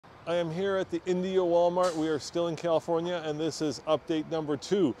I am here at the Indio Walmart. We are still in California, and this is update number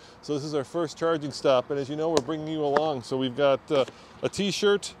 2. So this is our first charging stop, and as you know, we're bringing you along. So we've got a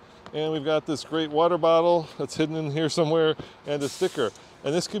t-shirt, and we've got this great water bottle that's hidden in here somewhere, and a sticker.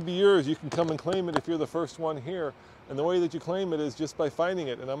 And this could be yours. You can come and claim it if you're the first one here. And the way that you claim it is just by finding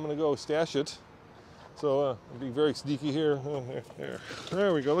it, and I'm gonna go stash it. So I'll be very sneaky here. Oh,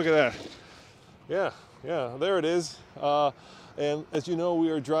 there we go, look at that. Yeah, there it is. And as you know, we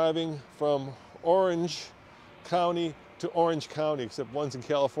are driving from Orange County to Orange County, except one's in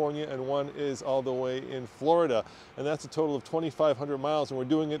California and one is all the way in Florida. And that's a total of 2,500 miles, and we're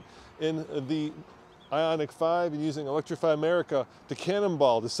doing it in the Ioniq 5 and using Electrify America to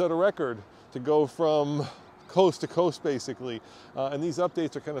Cannonball to set a record to go from coast to coast, basically. And these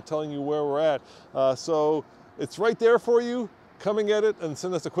updates are kind of telling you where we're at. So it's right there for you. Come and get it and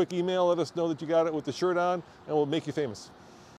send us a quick email. Let us know that you got it with the shirt on, and we'll make you famous.